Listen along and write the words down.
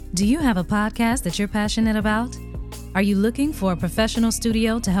Do you have a podcast that you're passionate about? Are you looking for a professional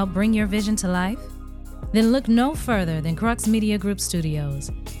studio to help bring your vision to life? Then look no further than Crux Media Group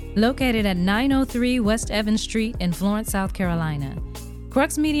Studios. Located at 903 West Evans Street in Florence, South Carolina.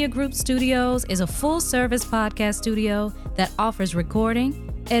 Crux Media Group Studios is a full-service podcast studio that offers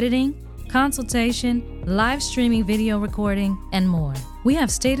recording, editing, consultation, live streaming video recording, and more. We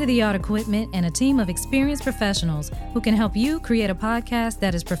have state-of-the-art equipment and a team of experienced professionals who can help you create a podcast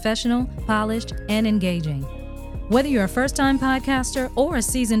that is professional, polished, and engaging. Whether you're a first-time podcaster or a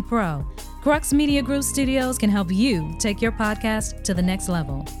seasoned pro, Crux Media Group Studios can help you take your podcast to the next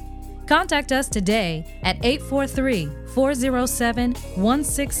level. Contact us today at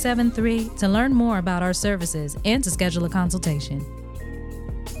 843-407-1673 to learn more about our services and to schedule a consultation.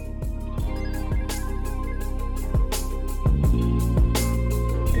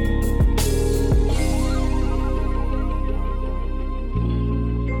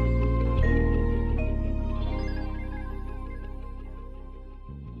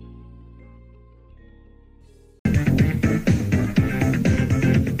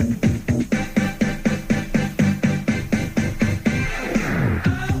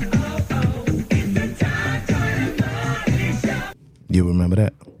 You remember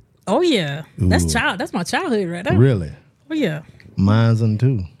that? Oh yeah, that's my childhood right there. Really? Oh yeah. Mine's on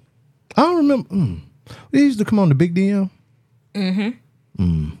too. I don't remember. They used to come on the Big DM. I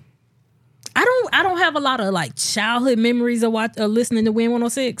don't have a lot of like childhood memories of listening to Win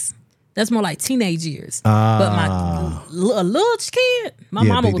 106. That's more like teenage years. But a little kid, my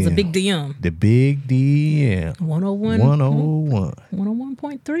mama was a Big DM. The Big DM. 101. 101.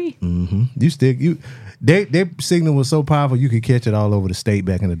 101.3. Their signal was so powerful you could catch it all over the state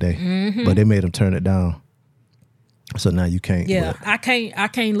back in the day. But they made them turn it down. So now you can't. Yeah, I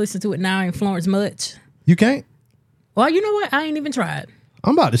can't listen to it now in Florence much. You can't? Well, you know what? I ain't even tried.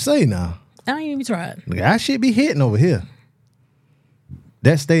 I'm about to say now. I ain't even tried. Like, I should be hitting over here.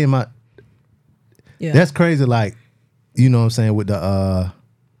 That stay in my... Yeah. That's crazy, like, you know what I'm saying, with the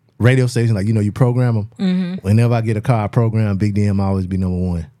radio station, like, you know, you program them. Whenever I get a car, I program Big DM, always be number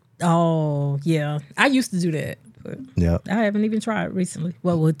one. Oh, yeah. I used to do that. But yeah. I haven't even tried recently.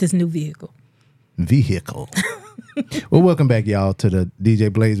 Well, with this new vehicle. Well, welcome back, y'all, to the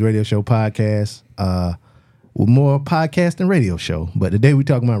DJ Blaze Radio Show podcast. With more podcast and radio show. But today we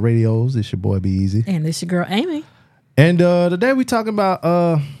talking about radios. It's your boy Be Easy. And it's your girl Amy. And today we talking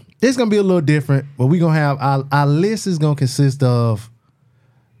about... It's going to be a little different, but we're going to have, our list is going to consist of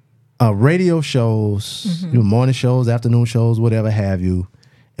radio shows, you know, morning shows, afternoon shows, whatever have you.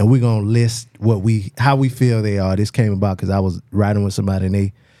 And we're going to list how we feel they are. This came about because I was riding with somebody and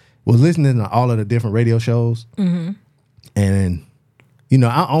they was listening to all of the different radio shows. And, you know,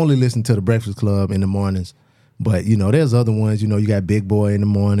 I only listen to the Breakfast Club in the mornings. But, you know, there's other ones. You know, you got Big Boy in the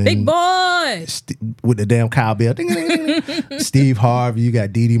morning. Big Boy! With the damn cowbell. Ding, ding, ding, ding. Steve Harvey. You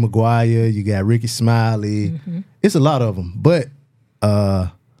got Dee Dee McGuire. You got Ricky Smiley. It's a lot of them. But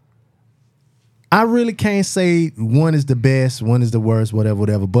I really can't say one is the best, one is the worst,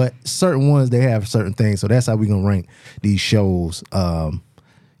 whatever. But certain ones, they have certain things. So that's how we're going to rank these shows.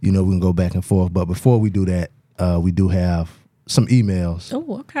 You know, we can go back and forth. But before we do that, we do have some emails.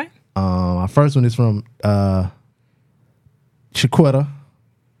 Oh, okay. Our first one is from Chiquetta.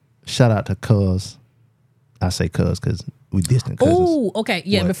 Shout out to Cuz. I say Cuz because we distant cousins. Oh, okay.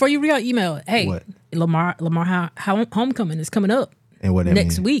 Yeah, what? Before you read your email, hey, What? Lamar Homecoming is coming up And what that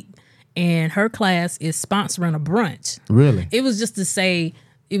next mean? week. And her class is sponsoring a brunch. Really? It was just to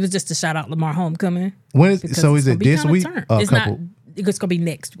shout out Lamar Homecoming. When is, because so it's is gonna it be this kinda week? turned. Or It's couple? not. It's gonna be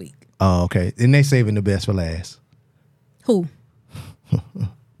next week. Oh, okay. And they saving the best for last. Who? You're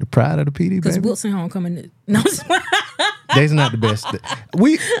proud of the PD, Because baby? Wilson Homecoming. No, They's not the best.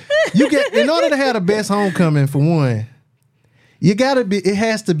 In order to have the best homecoming, for one, it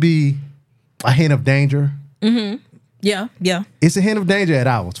has to be a hint of danger. yeah. It's a hint of danger at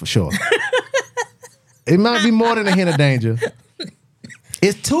ours, for sure. It might be more than a hint of danger.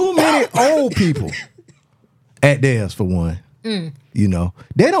 It's too many old people at theirs, for one. You know,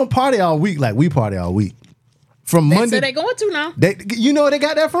 they don't party all week like we party all week. From Monday, So they going to now. you know where they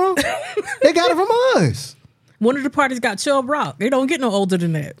got that from? They got it from us. One of the parties got Chubb Rock. They don't get no older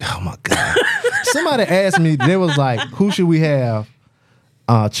than that. Oh my God. Somebody asked me, they was like, who should we have?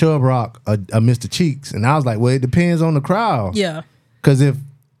 Chubb Rock or Mr. Cheeks? And I was like, well, it depends on the crowd. Yeah. Because if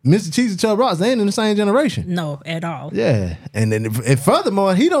Mr. Cheeks and Chubb Rock, they ain't in the same generation. No, at all. Yeah. And then and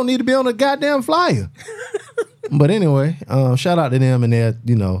furthermore, he don't need to be on a goddamn flyer. But anyway, shout out to them and their,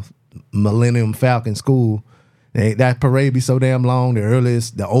 you know, Millennium Falcon School. That parade be so damn long.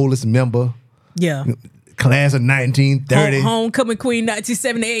 The oldest member. Yeah. class of 1930. Homecoming Queen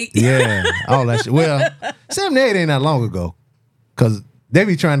 1978. Yeah, all that shit. Well, 78 ain't that long ago. Because they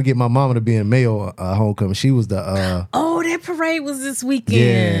be trying to get my mama to be in Mayo homecoming. She was the... oh, that parade was this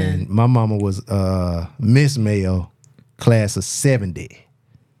weekend. Yeah, my mama was Miss Mayo, class of 70.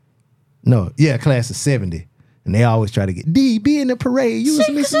 No, yeah, class of 70. And they always try to get, D, be in the parade. You was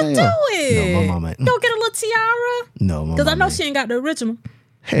Miss Mayo. Do it. No, my mama ain't. Don't get a little tiara. No, my Because I know mama she ain't got the original.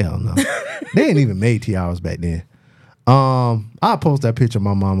 Hell no. They ain't even made tiaras back then. I'll post that picture of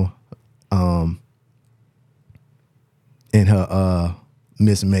my mama in her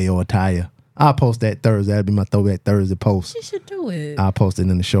Miss Mayo attire. I'll post that Thursday. That'll be my Throwback Thursday post. She should do it. I'll post it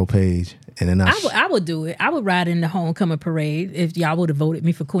in the show page. And then I would do it. I would ride in the homecoming parade if y'all would have voted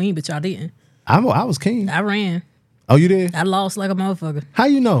me for queen, but y'all didn't. I was king. I ran. Oh, you did? I lost like a motherfucker. How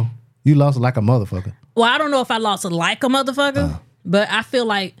you know? You lost like a motherfucker. Well, I don't know if I lost like a motherfucker, but I feel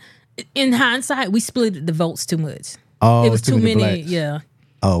like in hindsight, we split the votes too much. Oh, it was too many. blacks. Yeah.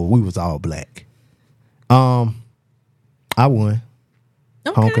 Oh, we was all black. I won.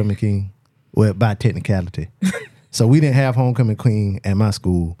 Okay. Homecoming king. Well, by technicality. So we didn't have homecoming queen at my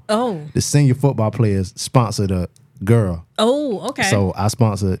school. Oh. The senior football players sponsored a girl. Oh, okay. So I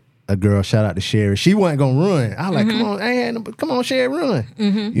sponsored a girl. Shout out to Sherry. She wasn't gonna run. I was like, come on, Sherry, run.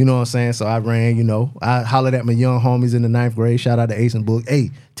 You know what I'm saying? So I ran. You know, I hollered at my young homies in the 9th grade. Shout out to Ace and Book.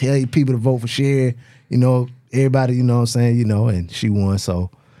 Hey, tell your people to vote for Sherry. You know, everybody. You know what I'm saying? You know, and she won.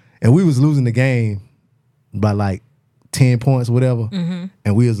 So, and we was losing the game by like 10 points, whatever.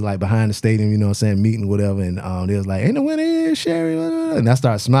 And we was like behind the stadium, you know what I'm saying, meeting, whatever. And they was like, ain't no winner here, Sherry. And I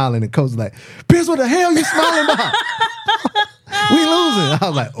started smiling. And coach was like, bitch, what the hell you smiling about? We losing. I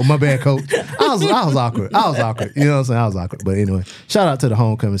was like, oh, my bad, coach. I was awkward. You know what I'm saying? I was awkward. But anyway, shout out to the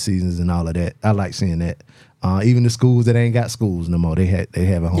homecoming seasons and all of that. I like seeing that. Even the schools that ain't got schools no more, they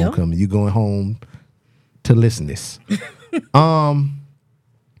have a homecoming. You going home to listen to this.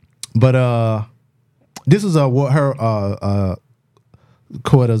 But this is her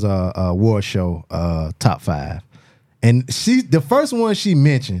quarters award show top 5, and the first one she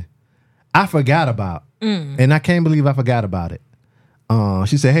mentioned, I forgot about, and I can't believe I forgot about it.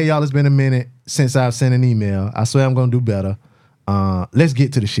 She said, "Hey y'all, it's been a minute since I've sent an email. I swear I'm gonna do better. Let's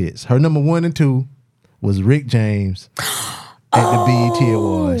get to the shits." Her number 1 and 2 was Rick James at the BET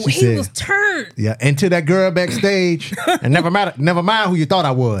Awards. She said, was turned. Yeah, and to that girl backstage, and never mind who you thought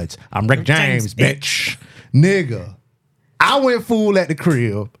I was. I'm Rick James, bitch. Nigga, I went fool at the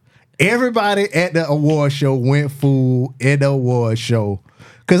crib. Everybody at the award show went fool at the award show.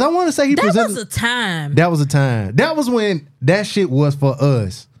 Because I want to say he presented. That was a time. That was a time. That was when that shit was for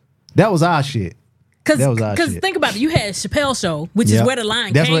us. That was our shit. Because think about it. You had Chappelle Show, which is where the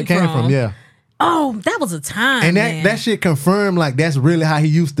line That's came from. That's where it came from, yeah. Oh, that was a time, and man. that shit confirmed like that's really how he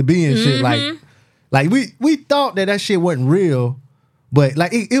used to be and shit. Like we thought that shit wasn't real, but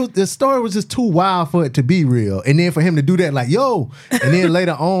like the story was just too wild for it to be real. And then for him to do that, like yo, and then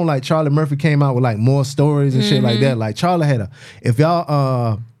later on, like Charlie Murphy came out with like more stories and shit like that. Like Charlie had if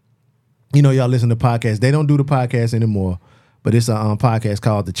y'all y'all listen to podcasts, they don't do the podcast anymore. But it's a podcast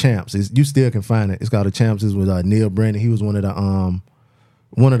called The Champs. You still can find it. It's called The Champs. It's with Neil Brennan. He was one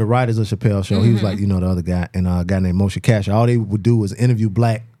of the writers of Chappelle's show. He was like, the other guy, and a guy named Moshe Cash. All they would do was interview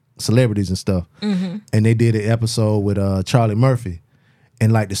black celebrities and stuff. And they did an episode with Charlie Murphy.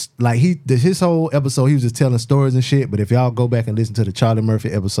 And his whole episode, he was just telling stories and shit. But if y'all go back and listen to the Charlie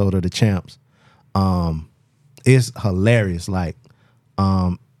Murphy episode of The Champs, it's hilarious. Like,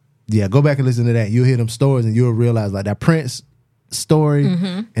 go back and listen to that. You'll hear them stories and you'll realize like that Prince story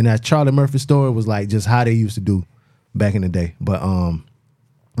and that Charlie Murphy story was like just how they used to do back in the day. But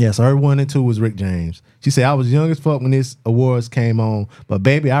so her 1 and 2 was Rick James. She said, I was young as fuck when this awards came on, but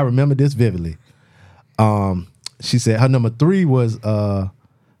baby, I remember this vividly. She said her number 3 was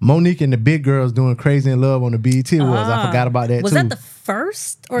Monique and the Big Girls doing Crazy in Love on the BET Awards. I forgot about that was too. Was that the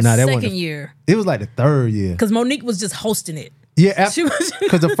first or second year? It was like the 3rd year. Because Monique was just hosting it. Yeah,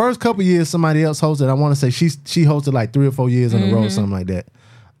 because the first couple years somebody else hosted. I want to say she hosted like 3 or 4 years in a row, something like that.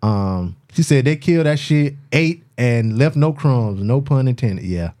 She said they killed that shit, ate, and left no crumbs. No pun intended.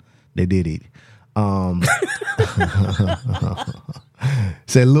 Yeah, they did eat.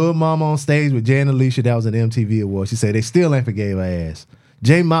 Said Lil Mama on stage with Jay and Alicia. That was an MTV award. She said they still ain't forgave her ass.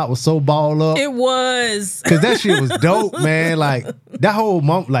 J Mott was so balled up. It was. Because that shit was dope, man. Like, that whole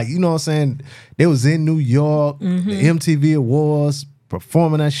month, like, you know what I'm saying? They was in New York, the MTV Awards,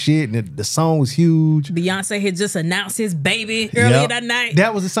 performing that shit, and the song was huge. Beyonce had just announced his baby earlier that night.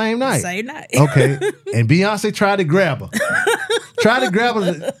 That was the same night. Same night. Okay. And Beyonce tried to grab her.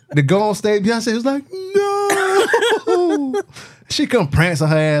 To go on stage. Beyonce was like, no. Ooh. She come prancing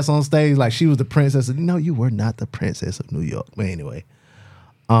her ass on stage like she was the princess. No, you were not the princess of New York. But anyway.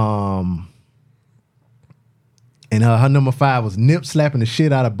 And her number 5 was Nip slapping the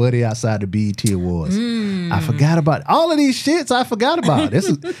shit out of Buddy outside the BET Awards. I forgot about all of these shits. I forgot about.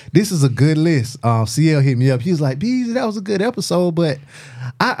 This is a good list. CL hit me up. He was like, "Beezy, that was a good episode, but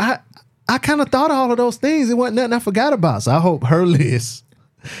I kind of thought of all of those things. It wasn't nothing I forgot about. So I hope her list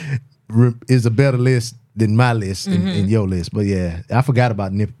is a better list than my list and your list. But yeah, I forgot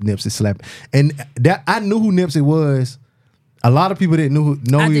about Nipsey slapping, and that I knew who Nipsey was. A lot of people didn't know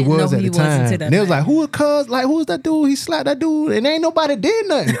who he was at the time. And they was like, who was that dude? He slapped that dude and ain't nobody did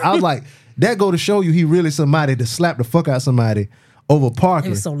nothing. I was like, that go to show you he really somebody to slap the fuck out somebody over parking.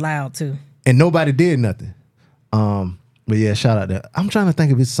 It was so loud too. And nobody did nothing. But yeah, shout out there. I'm trying to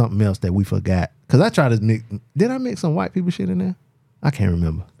think if it's something else that we forgot. Cause I tried to did I mix some white people shit in there? I can't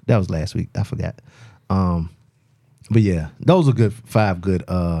remember. That was last week. I forgot. But yeah, those are good 5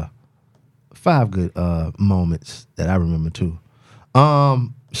 good moments that I remember too.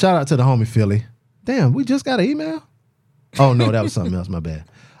 Shout out to the homie Philly. Damn, we just got an email? Oh no, that was something else, my bad.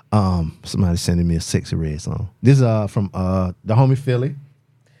 Somebody sending me a Sexy Red song. This is from the homie Philly.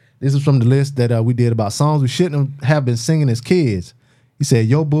 This is from the list that we did about songs we shouldn't have been singing as kids. He said,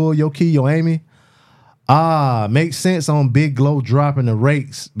 Yo Bull, Yo Key, Yo Amy. Makes sense on Big Glow dropping the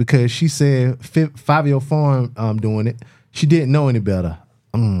rakes because she said 5-year Foreign doing it. She didn't know any better.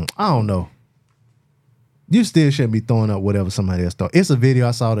 I don't know. You still shouldn't be throwing up whatever somebody else thought. It's a video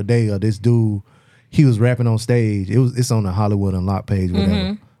I saw today of this dude. He was rapping on stage. It's on the Hollywood Unlocked page,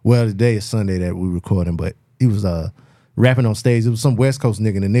 whatever. Well, today is Sunday that we're recording, but he was rapping on stage. It was some West Coast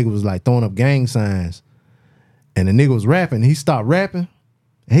nigga, and the nigga was like throwing up gang signs. And the nigga was rapping. He stopped rapping.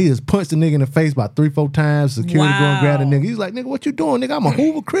 And he just punched the nigga in the face about 3-4 times. Security go and grab the nigga. He's like, nigga, what you doing? Nigga, I'm a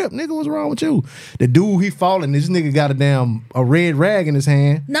Hoover Crip. Nigga, what's wrong with you? The dude, he falling. This nigga got a red rag in his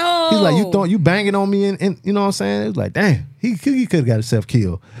hand. No. He's like, you banging on me and you know what I'm saying? It was like, damn, he could have got himself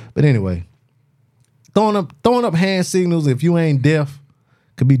killed. But anyway, throwing up hand signals if you ain't deaf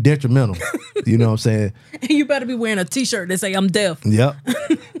could be detrimental. You know what I'm saying? You better be wearing a t-shirt that say I'm deaf. Yep.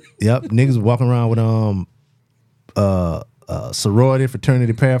 Niggas walking around with sorority,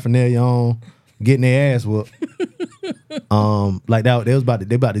 fraternity paraphernalia on, getting their ass whooped. Like that, they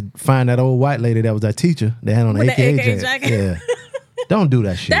about to find that old white lady that was that teacher they had on the AKA jacket. Yeah, don't do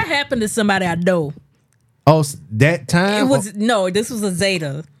that shit. That happened to somebody I know. Oh, that time? This was a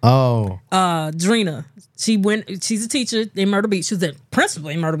Zeta. Oh, Drina. She's a teacher in Myrtle Beach. She's a principal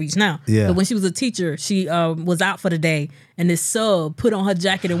in Myrtle Beach now. Yeah. But when she was a teacher, she was out for the day, and this sub put on her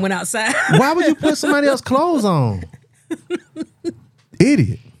jacket and went outside. Why would you put somebody else's clothes on?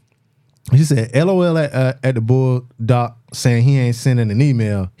 Idiot. She said, LOL at the Bull Doc saying he ain't sending an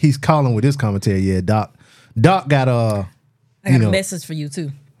email. He's calling with his commentary. Yeah, Doc got I got a message for you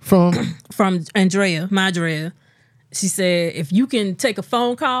too. From Andrea, my Andrea. She said, if you can take a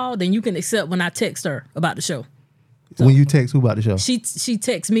phone call, then you can accept when I text her about the show. So when you text who about the show? She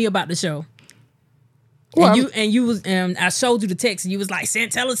texts me about the show. Well, And I showed you the text and you was like,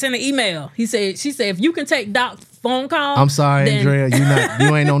 tell her send an email. She said, if you can take Doc's phone call. I'm sorry, Andrea,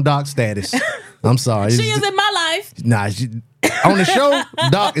 you ain't on Doc status. I'm sorry. She is in my life. Nah, on the show,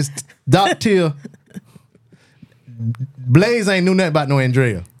 Doc Till. Blaze ain't knew nothing about no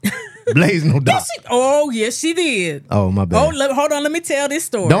Andrea. Blaze no Doc. Yes, she did. Oh, my bad. Hold on, let me tell this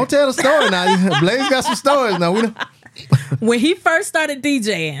story. Don't tell the story now. Blaze got some stories now. When he first started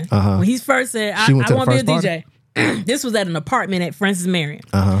DJing, when he first said, I want to be a DJ. This was at an apartment at Francis Marion.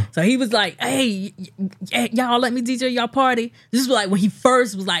 So he was like, hey, y'all let me DJ y'all party. This was like when he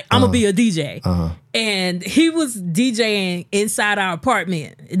first was like, I'm going to be a DJ. And he was DJing inside our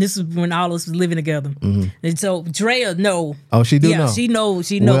apartment. And this was when all of us was living together. And so Drea know. Oh, she do know?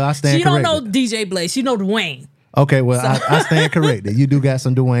 She know. Well, I stand she don't know corrected. DJ Blaze. She know Dwayne. Okay, well, I stand corrected. You do got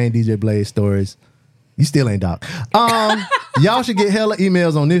some Dwayne, DJ Blaze stories. You still ain't Doc. Y'all should get hella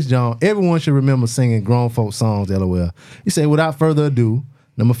emails on this, John. Everyone should remember singing grown folk songs, LOL. He said, without further ado,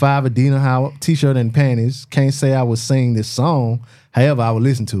 number 5, Adina Howard, T-shirt and panties. Can't say I would sing this song. However, I would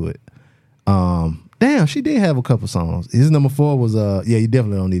listen to it. Damn, she did have a couple songs. His number 4 was, you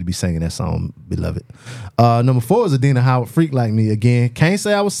definitely don't need to be singing that song, beloved. Number 4 is Adina Howard, Freak Like Me. Again, can't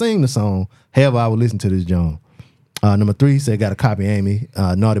say I would sing the song. However, I would listen to this, John. Number 3, he said, got a copy Amy,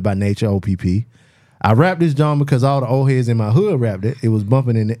 Naughty by Nature, OPP. I rapped this John because all the old heads in my hood rapped it. It was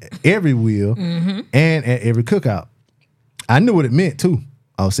bumping in every wheel and at every cookout. I knew what it meant too.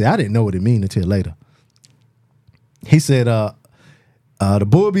 Oh, see, I didn't know what it meant until later. He said, the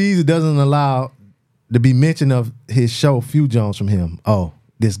Bull Be Easy doesn't allow to be mention of his show Few Jones from him. Oh,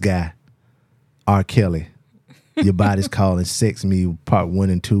 this guy, R. Kelly. Your body's calling, sex me, part 1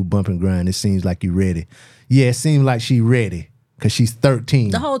 and 2, bump and grind. It seems like you ready. Yeah, it seems like she ready because she's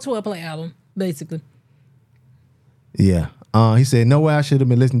 13. The whole 12-play album, basically. Yeah. He said, no way I should have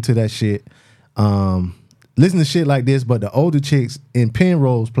been listening to that shit. Listen to shit like this, but the older chicks in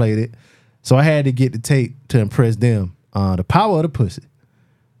Penrose played it, so I had to get the tape to impress them. The power of the pussy.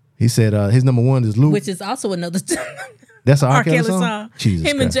 He said his number 1 is Luke. Which is also another... That's an R. Kelly song? Jesus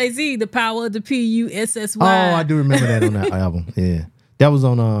Him Christ. And Jay-Z, The Power of the Pussy. Oh, I do remember that on that album. Yeah. That was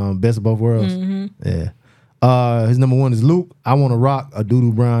on Best of Both Worlds. Mm-hmm. Yeah. His number 1 is Luke, I Want to Rock, a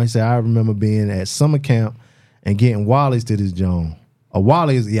Doodoo Brown. He said, I remember being at summer camp and getting Wallies to this joint. A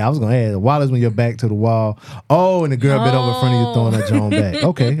Wally is, I was going to add, a Wally is when you're back to the wall. Oh, and the girl bit over in front of you throwing that joint back.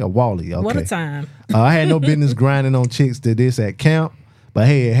 Okay, a Wally. Okay. What a time. I had no business grinding on chicks to this at camp, but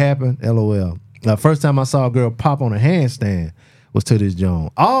hey, it happened. LOL. First time I saw a girl pop on a handstand was to this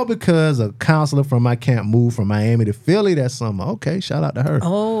joint. All because a counselor from my camp moved from Miami to Philly that summer. Okay, shout out to her.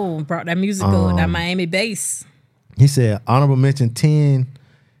 Oh, brought that musical, that Miami bass. He said, honorable mention 10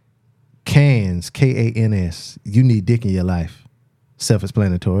 cans, K-A-N-S. You need dick in your life.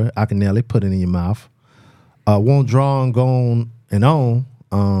 Self-explanatory. I can nail it. Put it in your mouth. Won't draw on, go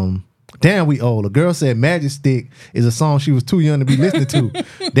on. Damn, we old. A girl said Magic Stick is a song she was too young to be listening to.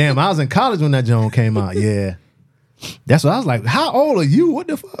 Damn, I was in college when that joint came out. Yeah. That's what I was like, how old are you? What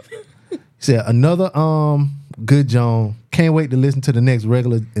the fuck? He said, another good John. Can't wait to listen to the next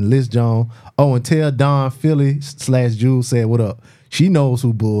regular and list John. Oh, and tell Don Philly / Jules said, what up? She knows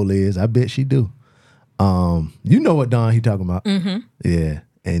who Bull is. I bet she do. You know what Don he talking about. Mm-hmm. Yeah.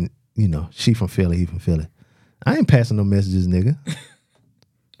 And, you know, she from Philly, he from Philly. I ain't passing no messages, nigga.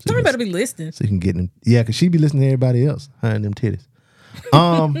 Somebody better be listening. So you can get them. Yeah, because she be listening to everybody else. Her and them titties.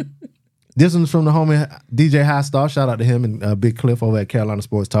 This one's from the homie DJ High Star. Shout out to him and Big Cliff over at Carolina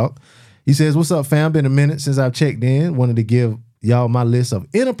Sports Talk. He says, what's up, fam? Been a minute since I've checked in. Wanted to give y'all my list of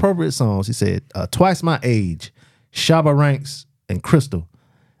inappropriate songs. He said, Twice My Age, Shabba Ranks, and Crystal.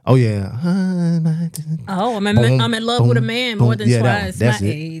 Oh, yeah. Oh, I'm in love with a man more than twice my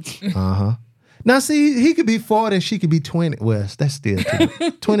age. Uh-huh. Now, see, he could be 40 and she could be 20. Well, that's still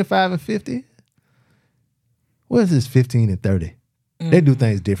 25 and 50. What is this, 15 and 30? They do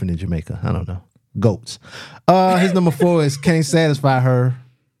things different in Jamaica. I don't know. Goats. His number 4 is Can't Satisfy Her.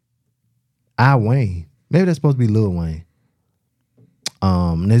 Wayne. Maybe that's supposed to be Lil Wayne.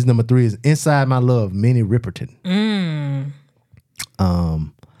 And his number 3 is Inside My Love, Minnie Riperton.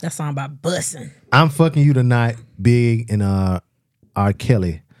 That song about bussing. I'm Fucking You Tonight, Big, and R.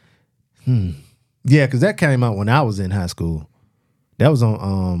 Kelly. Yeah, because that came out when I was in high school. That was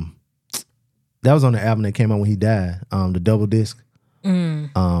on the album that came out when he died, the double disc,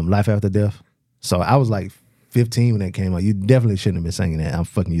 Life After Death. So I was like 15 when that came out. You definitely shouldn't have been singing that. I'm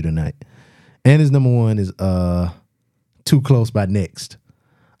Fucking You Tonight. And his number 1 is Too Close by Next.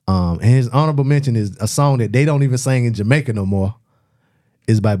 And his honorable mention is a song that they don't even sing in Jamaica no more.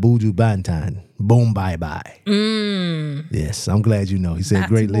 Is by Buju Banton. Boom Bye Bye. Yes, I'm glad you know. He said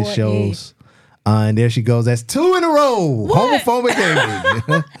great list shows. And there she goes. That's 2 in a row. What? Homophobic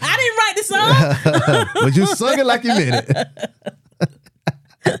gaming. I didn't write the song. But you sung it like you meant it.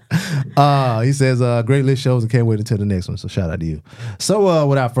 He says great list shows and can't wait until the next one. So shout out to you. So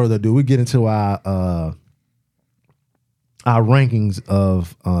without further ado, we get into our rankings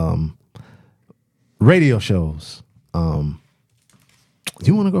of radio shows.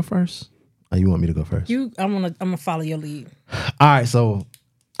 You want to go first? Or you want me to go first? I'm gonna follow your lead. All right, so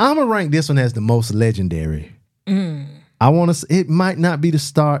I'm gonna rank this one as the most legendary. I want to. It might not be the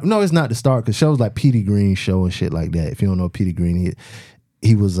start. No, it's not the start because shows like Petey Green's show and shit like that. If you don't know Petey Green,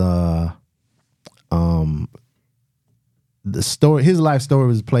 he was the story. His life story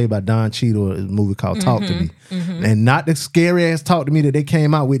was played by Don Cheadle in a movie called Talk to Me, and not the scary ass Talk to Me that they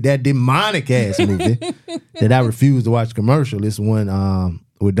came out with. That demonic ass movie that I refused to watch commercial. This one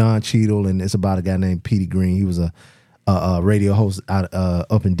with Don Cheadle, and it's about a guy named Petey Green. He was a radio host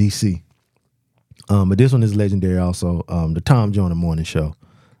up in DC. But this one is legendary also. The Tom Joyner Morning Show.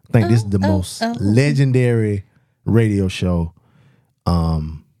 I think this is the most legendary radio show. I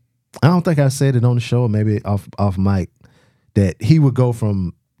don't think I said it on the show, or maybe off mic, that he would go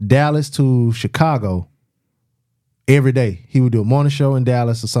from Dallas to Chicago every day. He would do a morning show in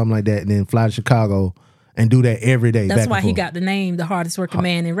Dallas or something like that, and then fly to Chicago and do that every day. That's why he got the name the hardest working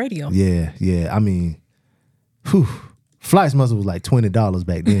man in radio. Yeah. I mean, flights must have was like $20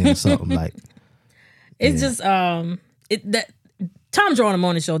 back then or something like. It's just that Tom Joyner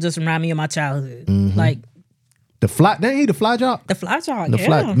Morning Show just remind me of my childhood. Like the fly, didn't he the fly jock? The fly jock,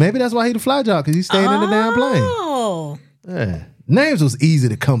 yeah. Maybe that's why he the fly jock, because he's staying in the damn plane. Oh. Yeah. Names was easy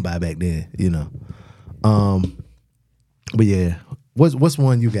to come by back then, you know. But yeah, what's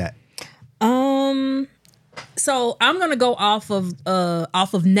one you got? So I'm gonna go off of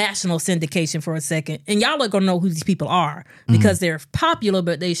national syndication for a second, and y'all are gonna know who these people are because they're popular,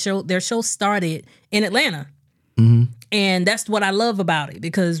 but their show started in Atlanta, and that's what I love about it.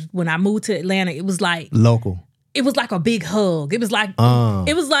 Because when I moved to Atlanta, it was like local. It was like a big hug. It was like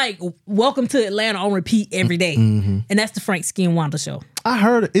Welcome to Atlanta on repeat every day, and that's the Frank Skin Wanda show. I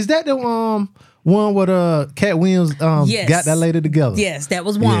heard it. Is that the one with Cat Williams yes. got that lady together? Yes, that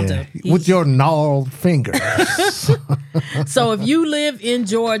was Wanda. Yeah. With your gnarled fingers. So if you live in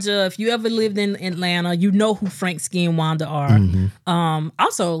Georgia, if you ever lived in Atlanta, you know who Frank Ski and Wanda are.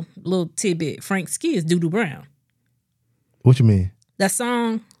 Also, little tidbit, Frank Ski is Doodoo Brown. What you mean? That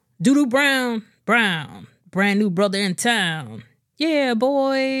song, Doodoo Brown, brand new brother in town. Yeah,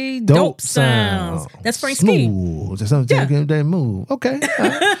 boy, dope sounds. That's Frank Ski. Just something that move. Okay.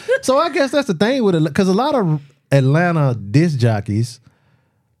 Right. So I guess that's the thing with it, because a lot of Atlanta disc jockeys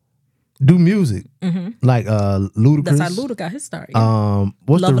do music, like Ludacris. That's how Luda got his start. Yeah.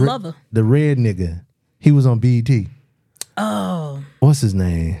 What's Lover. The red nigga? He was on BET. Oh, what's his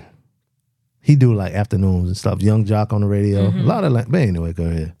name? He do like afternoons and stuff. Young Jock on the radio. A lot of but anyway, go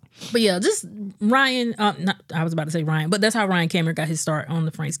ahead. But yeah, just Ryan. I was about to say Ryan, but that's how Ryan Cameron got his start on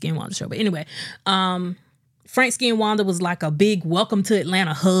the Frank Skin Wanda show. But anyway, Frank Skin Wanda was like a big welcome to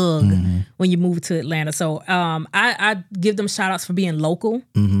Atlanta hug when you moved to Atlanta. So I give them shout outs for being local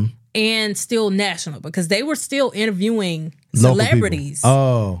and still national, because they were still interviewing celebrities.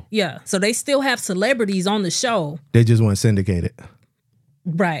 Oh, yeah. So they still have celebrities on the show. They just weren't syndicated.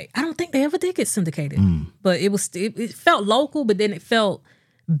 Right. I don't think they ever did get syndicated, but it felt local, but then it felt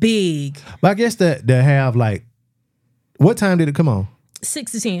big. But I guess that they have like, what time did it come on?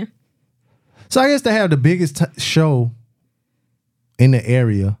 6 to 10. So I guess they have the biggest show in the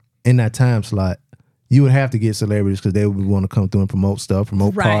area in that time slot. You would have to get celebrities because they would want to come through and promote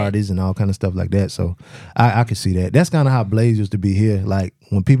parties and all kind of stuff like that. So I could see that. That's kind of how Blaze used to be here. Like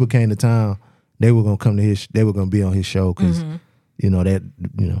when people came to town, they were gonna come to they were gonna be on his show because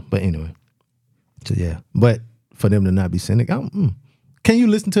But anyway, so yeah. But for them to not be syndicated, can you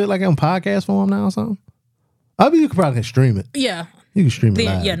listen to it like on podcast form now or something? I mean, you could probably stream it. Yeah. You can stream it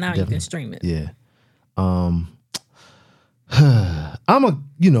live. Yeah, now definitely. You can stream it. Yeah. I'm a,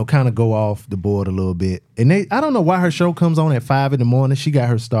 kind of go off the board a little bit. And I don't know why her show comes on at 5 a.m. She got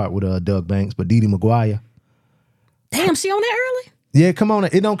her start with Doug Banks, but Dee Dee McGuire. Damn, she on that early? Yeah,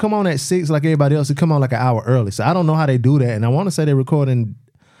 it don't come on at 6 like everybody else. It come on like an hour early. So I don't know how they do that. And I want to say they record in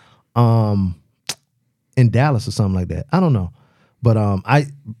Dallas or something like that. I don't know. But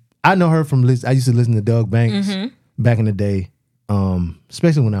I know her from I used to listen to Doug Banks back in the day,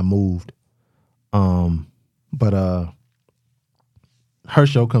 especially when I moved. But her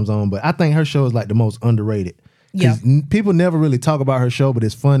show comes on, but I think her show is like the most underrated. Yeah, people never really talk about her show, but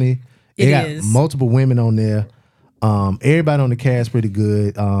it's funny. It got is. multiple women on there. Everybody on the cast pretty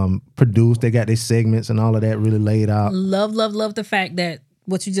good. Produced, they got their segments and all of that really laid out. Love the fact that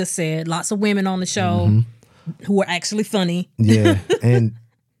what you just said. Lots of women on the show who are actually funny. Yeah, and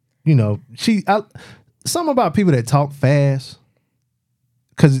something about people that talk fast.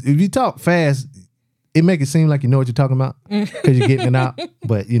 Because if you talk fast, it make it seem like you know what you're talking about because you're getting it out.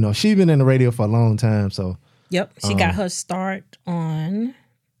 But she's been in the radio for a long time, so. Yep, she got her start on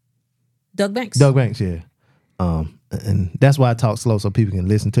Doug Banks. Doug Banks, yeah. And that's why I talk slow so people can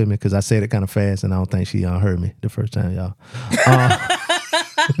listen to me, because I said it kind of fast and I don't think she heard me the first time, y'all.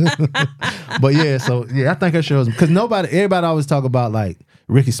 But yeah, so yeah, I think her shows, because everybody always talk about like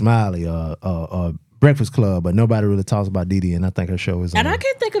Ricky Smiley or Breakfast Club, but nobody really talks about Dee Dee, and I think her show is. And I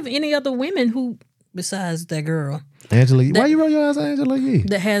can't think of any other women who, besides that girl, Angela Yee. Why you roll your eyes, Angela Yee?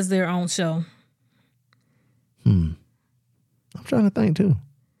 That has their own show. I'm trying to think too.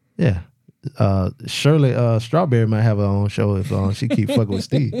 Yeah. Shirley Strawberry might have her own show if she keep fucking with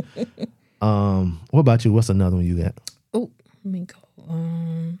Steve. What about you? What's another one you got? Oh, let me go.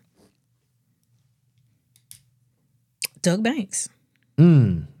 Doug Banks.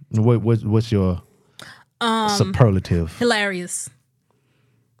 What's your superlative? Hilarious.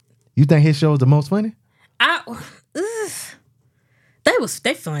 You think his show is the most funny?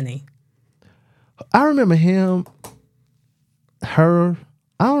 They funny. I remember him, her.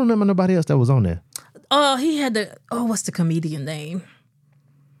 I don't remember nobody else that was on there. He had what's the comedian name?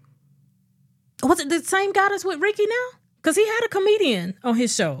 Was it the same guy that's with Ricky now? Because he had a comedian on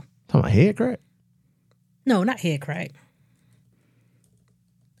his show. Talking about Head Crack? No, not Head Crack.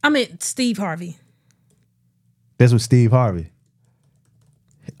 I meant Steve Harvey. That's with Steve Harvey.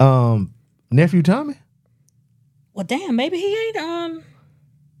 Nephew Tommy? Well, damn, maybe he ain't on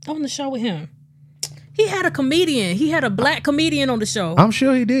the show with him. He had a comedian. He had a black comedian on the show. I'm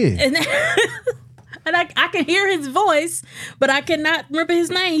sure he did. And I can hear his voice, but I cannot remember his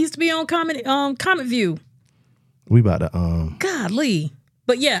name. He used to be on Comic View. We about to Golly.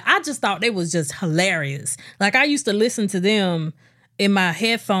 But yeah, I just thought they was just hilarious. Like I used to listen to them in my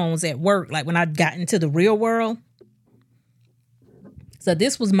headphones at work, like when I got into the real world. So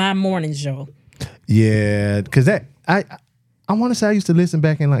this was my morning show. Yeah, because I want to say I used to listen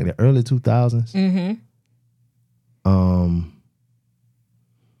back in like the early 2000s. Mm-hmm.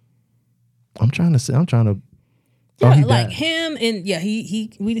 I'm trying to. Yeah, like him and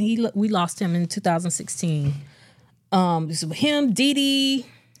we lost him in 2016. This was him, Dee Dee,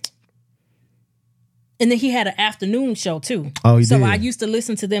 and then he had an afternoon show too. Oh, he did. So I used to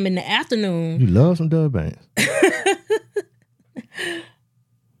listen to them in the afternoon. You love some Dub Banks.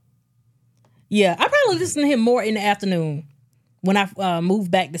 Yeah, I probably listen to him more in the afternoon when I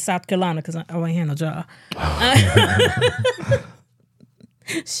moved back to South Carolina because I ain't had no job.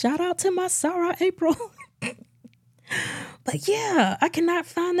 Shout out to my Sarah April. But yeah, I cannot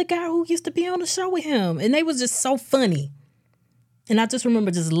find the guy who used to be on the show with him. And they was just so funny. And I just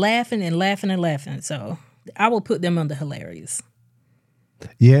remember just laughing and laughing and laughing. So I will put them under hilarious.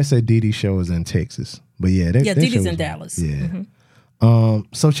 Yeah, it said Dee Dee show is in Texas. But yeah, Dee Dee's in Dallas. Yeah. Mm-hmm.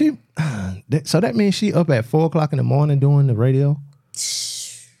 So that means she up at 4:00 in the morning doing the radio?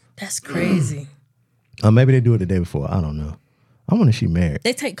 That's crazy. Maybe they do it the day before. I don't know. I wonder if she married.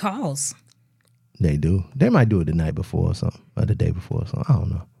 They take calls. They do. They might do it the night before or something, or the day before or something. I don't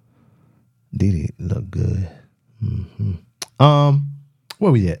know. Dee Dee look good. Mm-hmm.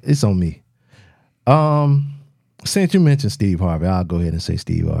 Where we at? It's on me. Since you mentioned Steve Harvey, I'll go ahead and say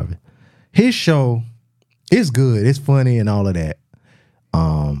Steve Harvey. His show is good. It's funny and all of that.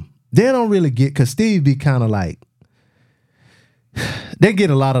 They don't really get, because Steve be kind of like, they get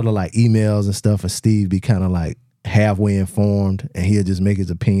a lot of the like emails and stuff, and Steve be kind of like halfway informed, and he'll just make his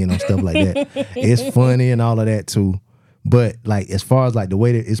opinion on stuff like that. It's funny and all of that too. But like as far as like the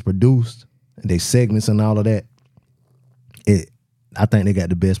way that it's produced, they segments and all of that, I think they got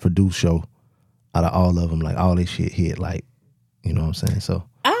the best produced show out of all of them. Like all this shit hit, like, you know what I'm saying? So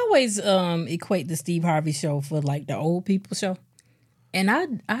I always equate the Steve Harvey show for like the old people show. And I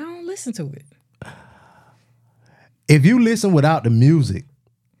don't listen to it. If you listen without the music,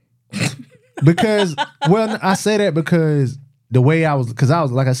 because, well, I say that because the way I was,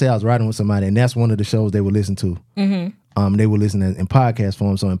 like I said, I was riding with somebody, and that's one of the shows they would listen to. Mm-hmm. They would listen in podcast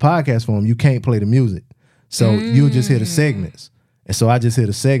form. So in podcast form, you can't play the music. So you'll just hear the segments. And so I just hear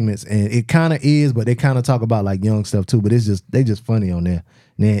the segments, and it kind of is, but they kind of talk about like young stuff too, but they just funny on there.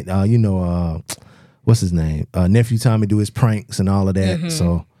 And then, what's his name? Nephew Tommy do his pranks and all of that. Mm-hmm.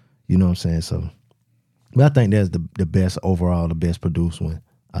 So, you know what I'm saying? So, but I think that's the best overall, the best produced one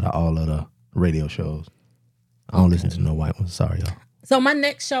out of all of the radio shows. I don't listen to no white ones. Sorry, y'all. So my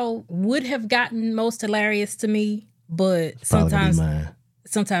next show would have gotten most hilarious to me, but sometimes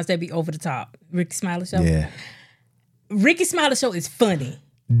they'd be over the top. Ricky Smiley Show? Yeah. Ricky Smiley Show is funny.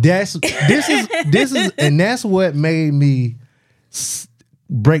 This is, and that's what made me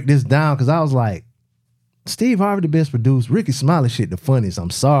break this down, because I was like, Steve Harvey the best produced, Ricky Smiley shit the funniest.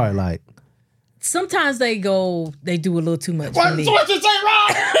 I'm sorry, like sometimes they do a little too much. What you say, Rob?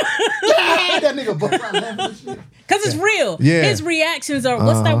 Yeah, that nigga bust out laughing and shit. Cause it's real. Yeah. His reactions are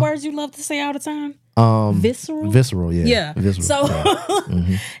what's that word you love to say all the time? Visceral, yeah. Yeah. Visceral, so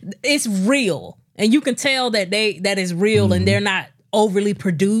yeah. It's real. And you can tell that is real, and they're not overly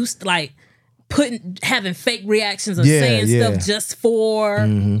produced, like having fake reactions or saying stuff just for,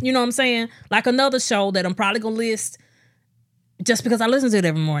 you know what I'm saying? Like another show that I'm probably gonna list just because I listen to it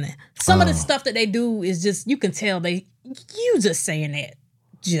every morning. Some of the stuff that they do is just, you can tell you just saying that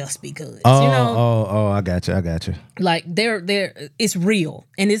just because, you know? I got you. Like they're it's real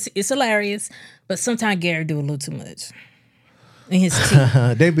and it's hilarious, but sometimes Gary do a little too much in his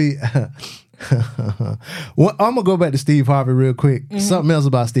team. They be well, I'm gonna go back to Steve Harvey real quick. Mm-hmm. Something else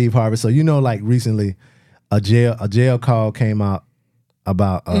about Steve Harvey. So like recently, a jail call came out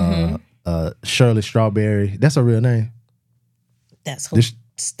about Shirley Strawberry. That's her real name. That's her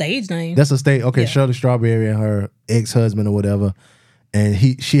stage name. That's a stage. Okay, yeah. Shirley Strawberry and her ex-husband or whatever. And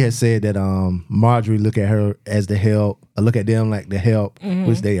she had said that Marjorie look at her as the help, look at them like the help,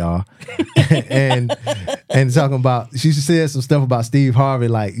 which they are, and talking about, she said some stuff about Steve Harvey,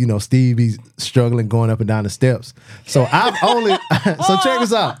 like, you know, Steve, he's struggling going up and down the steps. So so check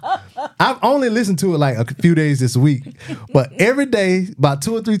this out. I've only listened to it like a few days this week, but every day, about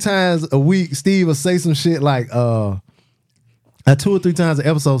 2 or 3 times a week, Steve will say some shit like, 2 or 3 times an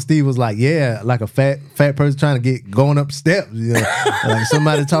episode, Steve was like, "Yeah, like a fat person trying to going up steps, you know, like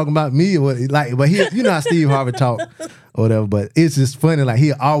somebody talking about me or what." Like, but he, you know how Steve Harvey talk or whatever. But it's just funny. Like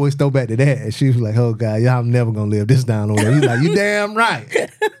he always throw back to that, and she was like, "Oh God, yeah, I'm never gonna live this down over there." He's like, "You damn right.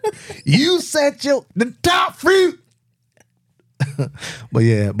 You set the top fruit."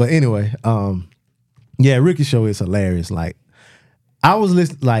 But anyway, yeah, Ricky's show is hilarious. Like I was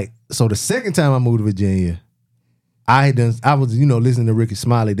listening, like so the second time I moved to Virginia. I was, listening to Ricky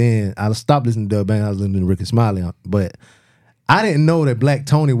Smiley then. I stopped listening to Dub Bang. I was listening to Ricky Smiley. But I didn't know that Black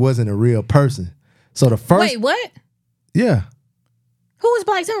Tony wasn't a real person. So the first... Wait, what? Yeah. Who is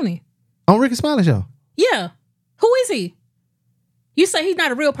Black Tony? On Ricky Smiley show. Yeah. Who is he? You say he's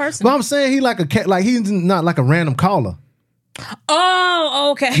not a real person? Well, I'm saying he's not like a random caller.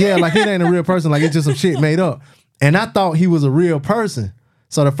 Oh, okay. Yeah, like he ain't a real person. Like it's just some shit made up. And I thought he was a real person.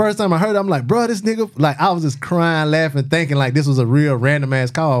 So the first time I heard it, I'm like, bro, this nigga, like I was just crying, laughing, thinking like this was a real random ass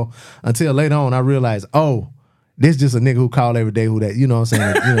call until later on I realized, oh, this just a nigga who called every day who that, you know what I'm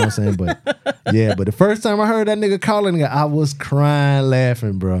saying? You know what I'm saying? But yeah, but the first time I heard that nigga calling, I was crying,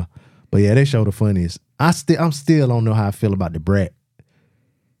 laughing, bro. But yeah, they show the funniest. I'm still don't know how I feel about the brat.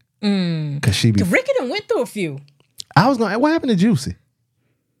 Cause she be... Ricky done went through a few. What happened to Juicy?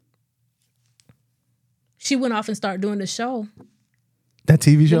 She went off and started doing the show. That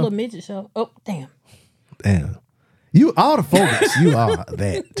TV show? The little midget show. Oh, damn. Damn. You are the focus. You are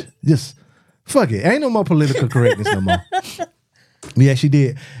that. Just fuck it. Ain't no more political correctness no more. Yeah, she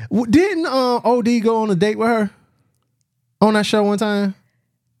did. Didn't OD go on a date with her? On that show one time?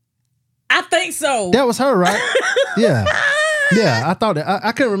 I think so. That was her, right? Yeah. Yeah, I thought that.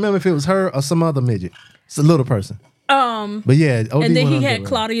 I couldn't remember if it was her or some other midget. It's a little person. But yeah, OD and then he had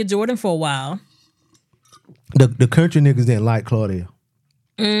Claudia Jordan for a while. The country niggas didn't like Claudia.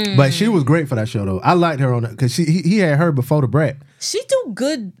 But she was great for that show though. I liked her on that because he had her before the brat. She do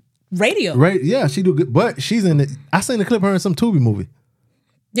good radio. Right? Yeah, she do good. But she's in it. I seen the clip of her in some Tubi movie.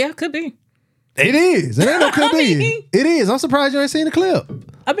 Yeah, could be. It is. It ain't no could be. It is. I'm surprised you ain't seen the clip.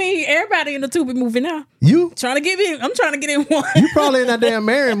 I mean, everybody in the Tubi movie now. You trying to get in? I'm trying to get in one. You probably in that damn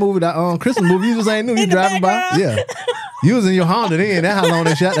Marion movie, that Christmas movie. You just ain't knew you driving by. Yeah. You was in your Honda then. That's how long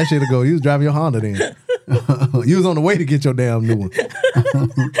that shit ago. You was driving your Honda then. You was on the way to get your damn new one.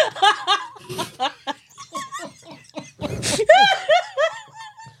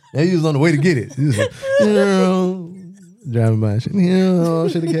 And you was on the way to get it. You was like, driving by.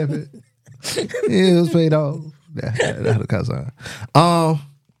 Should have kept it. Yeah, it was paid off. That's the car sign.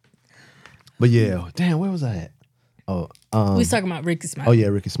 But yeah, damn, where was I at? We was talking about Ricky Smiley. Oh yeah,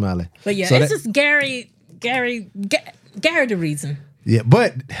 Ricky Smiley. But yeah, so it's just Gary the reason. Yeah,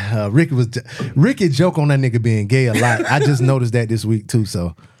 but Ricky joke on that nigga being gay a lot. I just noticed that this week too.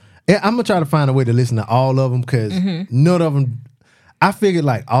 So yeah, I'm gonna try to find a way to listen to all of them because none of them. I figured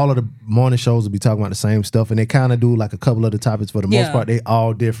like all of the morning shows will be talking about the same stuff, and they kind of do like a couple of the topics. For the most part, they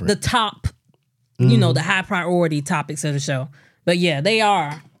all different. The top, the high priority topics of the show. But yeah, they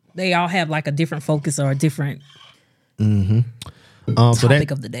all have like a different focus or a different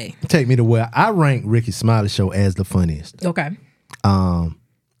topic of the day. Take me to where I rank Ricky Smiley's show as the funniest. Okay.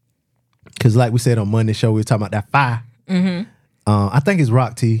 Because like we said on Monday's show, we were talking about that fire. I think it's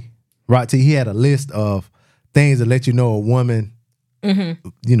Rock T. He had a list of things that let you know a woman,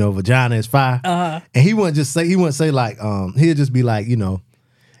 vagina is fire. And he wouldn't say like, he'd just be like,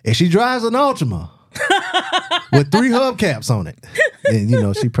 if she drives an Altima with 3 hubcaps on it,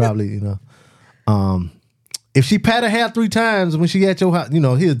 and she probably, if she pat her hair 3 times when she at your house,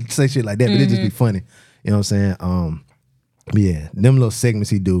 he'll say shit like that, but it'd just be funny. You know what I'm saying? Yeah, them little segments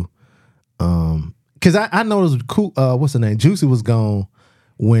he do. Cause I know it was cool. What's her name? Juicy was gone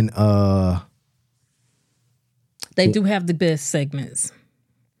when they do have the best segments.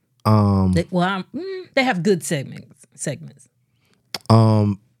 They have good segments.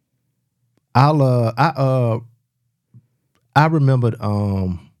 I remembered.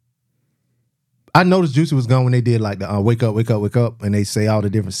 I noticed Juicy was gone when they did like the wake up, wake up, wake up, and they say all the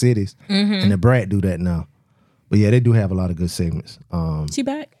different cities, and the Brat do that now. But yeah, they do have a lot of good segments. She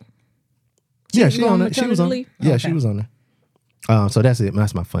back? Yeah, she on there. She was on. Yeah, she was on there. So that's it.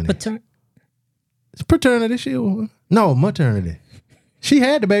 That's my funny. Paternity. No, maternity. She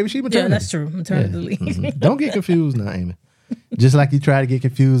had the baby. She maternity. Yeah, that's true. Maternity leave. Don't get confused now, Amy. Just like you try to get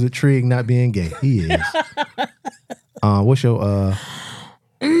confused with Trig not being gay. He is. What's your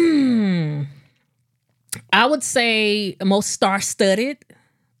I would say most star-studded,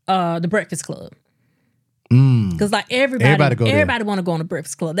 The Breakfast Club. Because like everybody want to go on the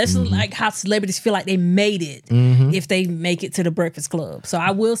Breakfast Club. That's like how celebrities feel like they made it if they make it to the Breakfast Club. So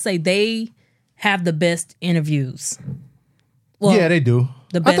I will say they have the best interviews. Well, yeah, they do.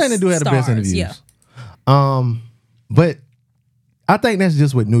 The best I think they do have the best stars, interviews. Yeah. But I think that's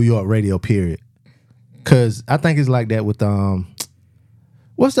just with New York radio, period. Cause I think it's like that with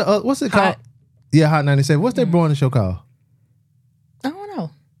what's it called? Yeah, Hot 97. What's that morning show called? I don't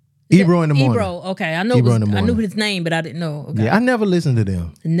know. Ebro in the morning. Ebro, okay. I knew his name, but I didn't know. Okay. Yeah, I never listened to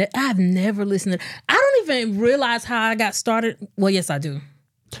them. I've never listened to. I don't even realize how I got started. Well, yes, I do.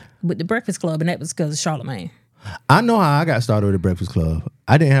 With the Breakfast Club, and that was because of Charlamagne. I know how I got started with the Breakfast Club.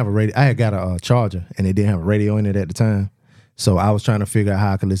 I didn't have a radio. I had got a charger, and it didn't have a radio in it at the time. So I was trying to figure out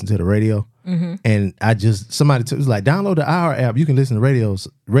how I could listen to the radio. Mm-hmm. And somebody was like, download the Hour app. You can listen to radio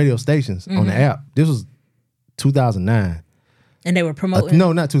stations on the app. This was 2009. And they were promoting?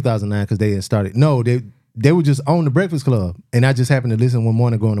 No, not 2009 because they had started. No, they were just on the Breakfast Club. And I just happened to listen one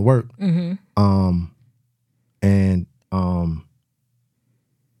morning going to work. Mm-hmm.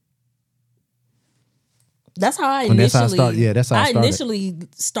 That's how I initially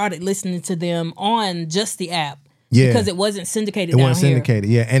started listening to them on just the app. Yeah. Because it wasn't syndicated down here. It wasn't syndicated,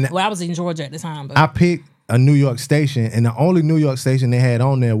 yeah. And I was in Georgia at the time. But I picked a New York station, and the only New York station they had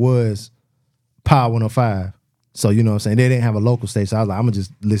on there was Power 105. So, you know what I'm saying? They didn't have a local station. So I was like, I'm going to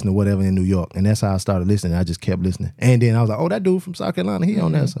just listen to whatever in New York. And that's how I started listening. I just kept listening. And then I was like, oh, that dude from South Carolina, he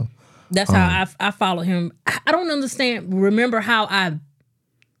on there. So that's how I followed him. I don't remember how I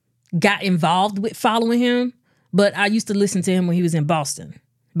got involved with following him, but I used to listen to him when he was in Boston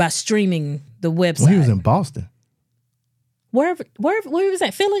by streaming the website. When he was in Boston? Where was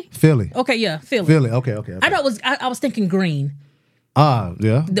that? Philly? Philly. Okay, yeah, Philly. Philly, okay. I thought I was thinking Green.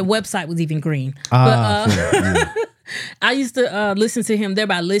 Yeah. The website was even Green. Yeah. I used to listen to him there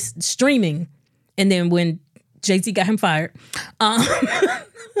by streaming, and then when Jay-Z got him fired,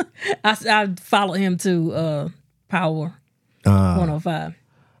 I followed him to Power 105.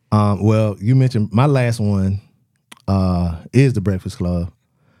 Well, you mentioned my last one is the Breakfast Club,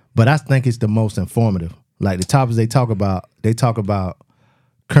 but I think it's the most informative. Like the topics they talk about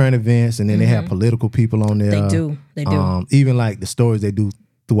current events, and then they have political people on there. They do. Even like the stories they do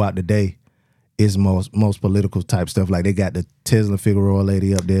throughout the day is most political type stuff. Like they got the Tesla Figueroa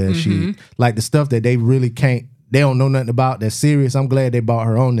lady up there. She like the stuff that they really they don't know nothing about that's serious. I'm glad they brought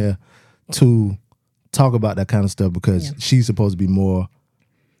her on there to talk about that kind of stuff because she's supposed to be more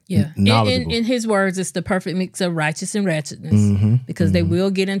knowledgeable. In his words, it's the perfect mix of righteous and ratchetness because they will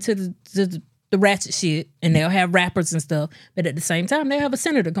get into the ratchet shit, and they'll have rappers and stuff, but at the same time, they'll have a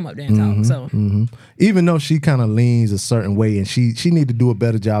senator come up there and talk. So, even though she kind of leans a certain way, and she need to do a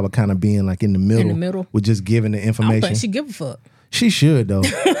better job of kind of being like in the middle with just giving the information. I don't think she give a fuck. She should though.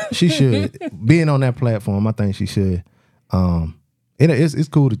 She should. Being on that platform, I think she should. It's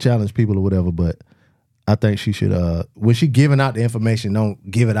cool to challenge people or whatever, but I think she should. When she giving out the information,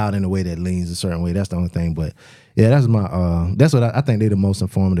 don't give it out in a way that leans a certain way. That's the only thing. But yeah, that's my. That's what I think they're the most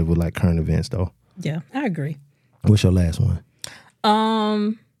informative with like current events, though. Yeah, I agree. What's your last one?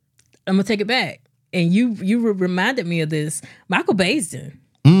 I'm gonna take it back, and you reminded me of this. Michael Baisden.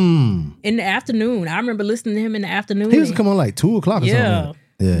 In the afternoon, I remember listening to him in the afternoon. He used to come on like 2:00 or something.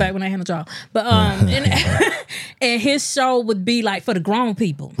 Yeah, back when I had no job. But and his show would be like for the grown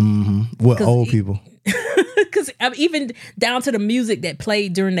people. What old people? Because even down to the music that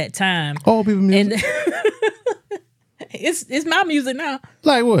played during that time. Old people music. And it's my music now.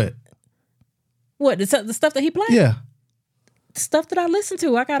 Like what? What the stuff that he played? Yeah, the stuff that I listen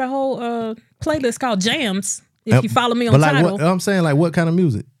to. I got a whole playlist called Jams. If you follow me on like Tidal. I'm saying, like, what kind of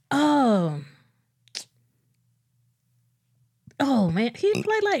music? Oh man, he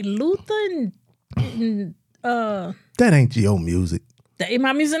played like Luther and that ain't your music. That ain't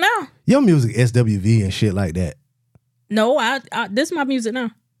my music now. Your music SWV and shit like that. No, this is my music now.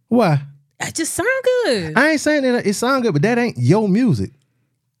 Why? It just sound good. I ain't saying that it sound good, but that ain't your music.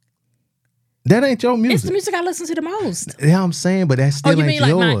 That ain't your music. It's the music I listen to the most. Yeah, I'm saying, but that still ain't yours.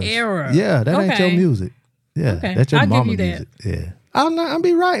 You mean like my era? Yeah, that ain't your music. Yeah, that's your mama music. Yeah, I'll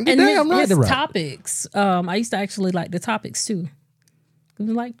be right. Today I'm right. His topics. I used to actually like the topics too. It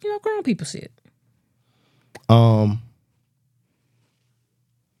was like grown people shit.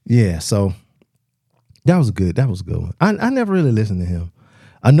 Yeah, so that was good. That was a good one. I never really listened to him.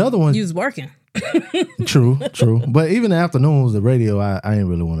 Another one. You was working. True. But even the afternoons, the radio, I ain't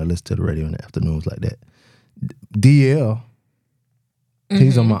really want to listen to the radio in the afternoons like that. DL,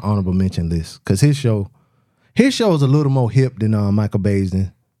 he's on my honorable mention list because his show is a little more hip than Michael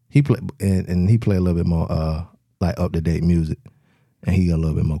Baisden. He play and he play a little bit more like up to date music, and he got a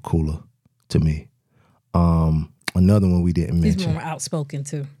little bit more cooler to me. Another one we didn't mention. He's more outspoken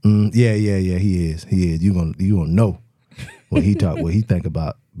too. Yeah. He is. You gonna know what he think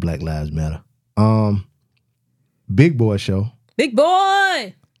about Black Lives Matter. Big Boy Show. Big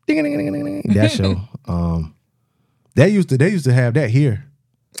boy. That show. They used to have that here.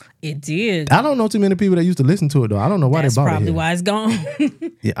 It did. I don't know too many people that used to listen to it though. I don't know why they bought it here. That's probably why it's gone.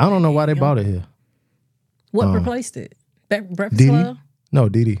 Yeah, I don't know why they bought it here. What replaced it? Breakfast Didi? Club? No,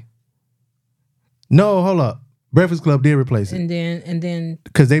 Didi. No, hold up. Breakfast Club did replace it. And then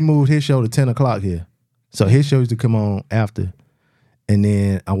because they moved his show to 10 o'clock here. So his show used to come on after. And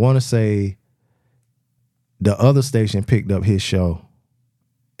then I want to say the other station picked up his show.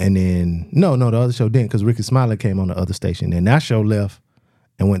 And then, no, the other show didn't because Ricky Smiley came on the other station. And that show left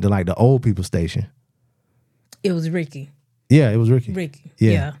and went to like the old people station. It was Ricky. Yeah, it was Ricky.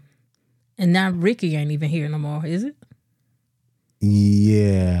 Yeah. And now Ricky ain't even here no more, is it?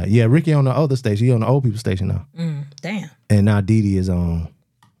 Yeah. Ricky on the other station. He on the old people station now. Damn. And now Didi is on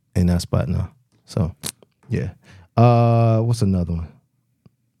in that spot now. So, yeah. What's another one?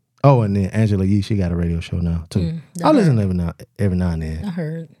 Oh, and then Angela Yee, she got a radio show now too. I listen every now and then. I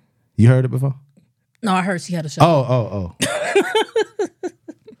heard. You heard it before? No, I heard she had a show. Oh.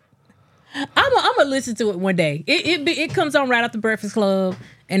 I'm gonna listen to it one day. It comes on right after Breakfast Club,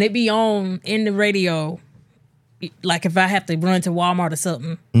 and it be on in the radio. Like if I have to run to Walmart or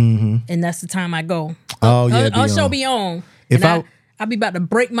something, and that's the time I go. Oh yeah, our show be on. If I'll be about to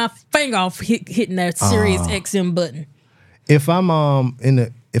break my finger off hitting that Sirius XM button. If I'm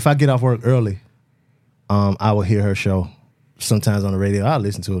if I get off work early, I will hear her show. Sometimes on the radio, I'll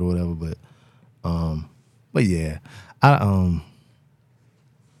listen to it or whatever. But yeah,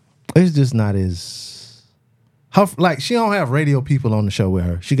 it's just not as like she don't have radio people on the show with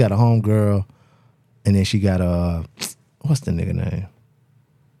her. She got a homegirl, and then she got what's the nigga name?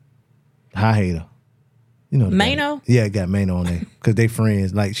 High Hater. You know Mano? Yeah, got Mano on there because they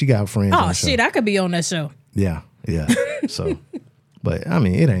friends. Like she got friends. Oh shit, I could be on that show. Yeah. So, but I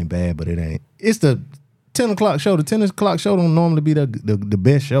mean, it ain't bad, but it ain't. It's the 10 o'clock show. The 10 o'clock show don't normally be the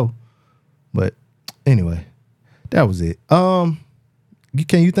best show. But anyway, that was it.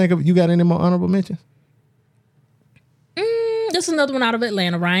 Can you think of, you got any more honorable mentions? Just another one out of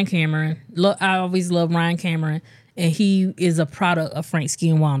Atlanta, Ryan Cameron. I always love Ryan Cameron, and he is a product of Frank Ski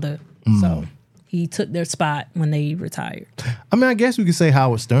and Wanda. So he took their spot when they retired. I mean, I guess we could say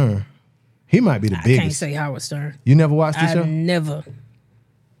Howard Stern. He might be the biggest. I can't say Howard Stern. You never watched this show? Never.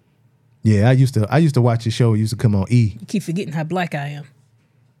 Yeah, I used to watch his show. It used to come on E. You keep forgetting how black I am.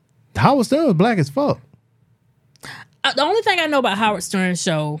 Howard Stern was black as fuck. The only thing I know about Howard Stern's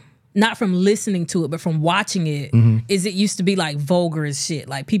show, not from listening to it, but from watching it, is it used to be like vulgar as shit.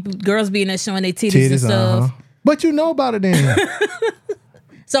 Like girls be in that showing their titties and stuff. But you know about it then.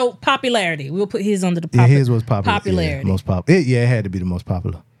 So popularity. We'll put his under the popularity. Yeah, his was popular. Popularity. Yeah, most popular. It had to be the most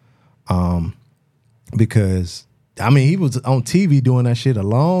popular. Because I mean he was on TV doing that shit a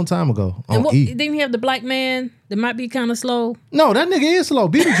long time ago on E. Didn't he have the black man that might be kind of slow? No, that nigga is slow.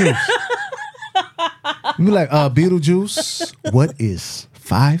 Beetlejuice. You be like, Beetlejuice, what is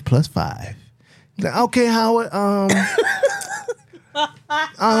 5 + 5? Like, okay, Howard.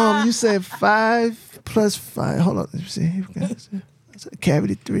 You said 5 + 5. Hold on, let me see.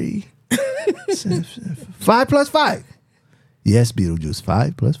 Cavity 3. 5 + 5. Yes, Beetlejuice,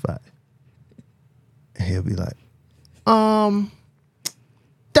 5 + 5. And he'll be like,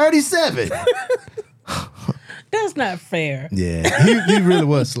 37. That's not fair. Yeah, he really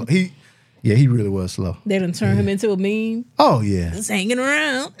was slow. He really was slow. They done turn him into a meme. Oh yeah, just hanging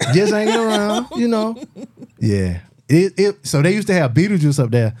around. You know. Yeah. So they used to have Beetlejuice up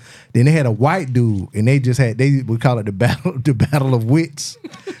there. Then they had a white dude, and they would call it the battle of wits,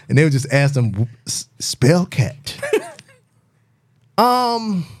 and they would just ask them spell catch.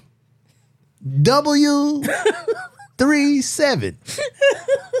 W37.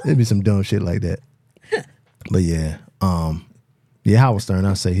 There'd be some dumb shit like that. But yeah, Howard Stern,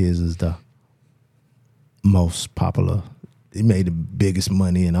 I say his is the most popular. He made the biggest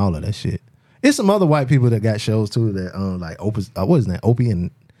money and all of that shit. It's some other white people that got shows too that like what is that? Opie and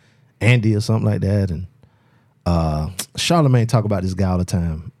Andy or something like that. And Charlamagne talk about this guy all the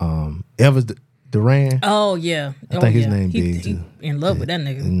time. Evers Duran. Oh yeah, I think his name big too. In love with that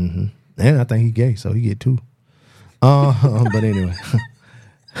nigga. Mm-hmm. And I think he gay, so he get 2. But anyway.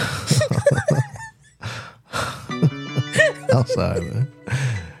 I'm sorry, man.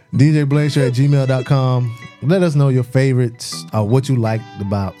 DJBladeShow@gmail.com. Let us know your favorites, what you liked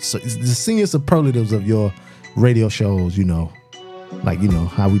about the senior superlatives of your radio shows, like,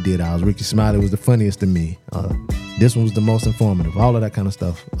 how we did ours. Ricky Smiley was the funniest to me. This one was the most informative. All of that kind of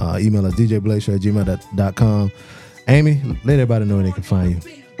stuff. Email us, DJBladeShow@gmail.com. Amy, let everybody know where they can find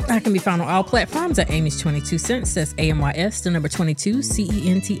you. I can be found on all platforms at Amy's 22 Cents. That's AMYS, the number 22,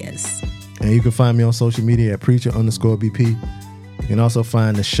 CENTS. And you can find me on social media at Preacher_BP. can also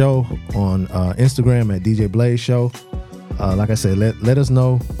find the show on Instagram at DJ Blaze Show. Like I said, let us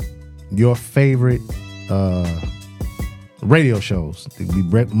know your favorite radio shows. It could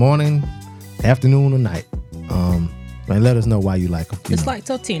be morning, afternoon, or night. And let us know why you like them. It's like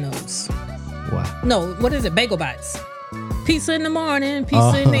Totino's. Why? No, what is it? Bagel Bites. Pizza in the morning,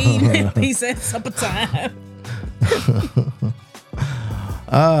 pizza in the evening, pizza at supper time.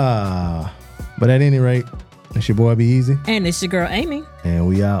 But at any rate, it's your boy Be Easy. And it's your girl Amy. And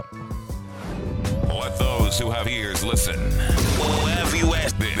we out. Let those who have ears listen. We'll have you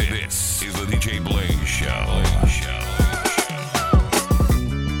ask. This is the DJ Blaze Show.